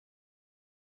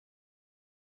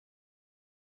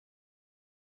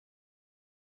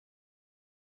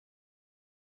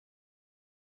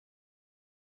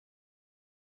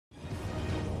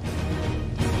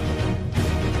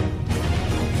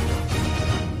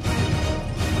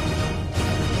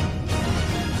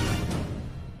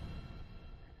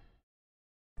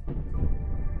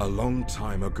A long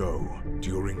time ago,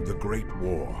 during the Great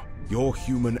War, your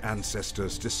human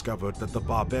ancestors discovered that the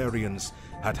barbarians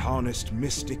had harnessed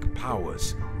mystic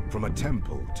powers from a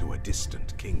temple to a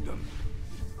distant kingdom.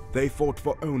 They fought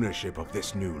for ownership of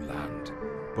this new land,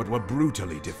 but were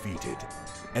brutally defeated,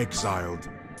 exiled,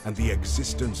 and the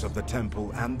existence of the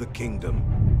temple and the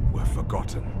kingdom were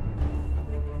forgotten.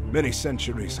 Many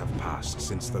centuries have passed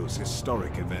since those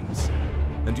historic events,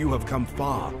 and you have come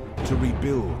far to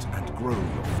rebuild and grow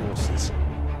your forces.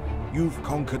 You've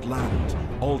conquered land,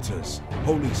 altars,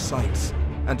 holy sites,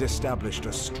 and established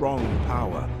a strong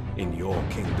power in your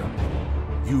kingdom.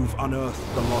 You've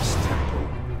unearthed the lost temple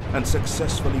and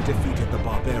successfully defeated the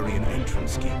barbarian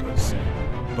entrance keepers.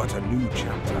 But a new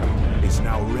chapter is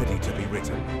now ready to be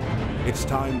written. It's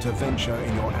time to venture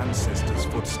in your ancestors'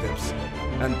 footsteps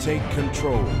and take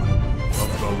control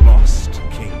of the Lost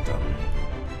Kingdom.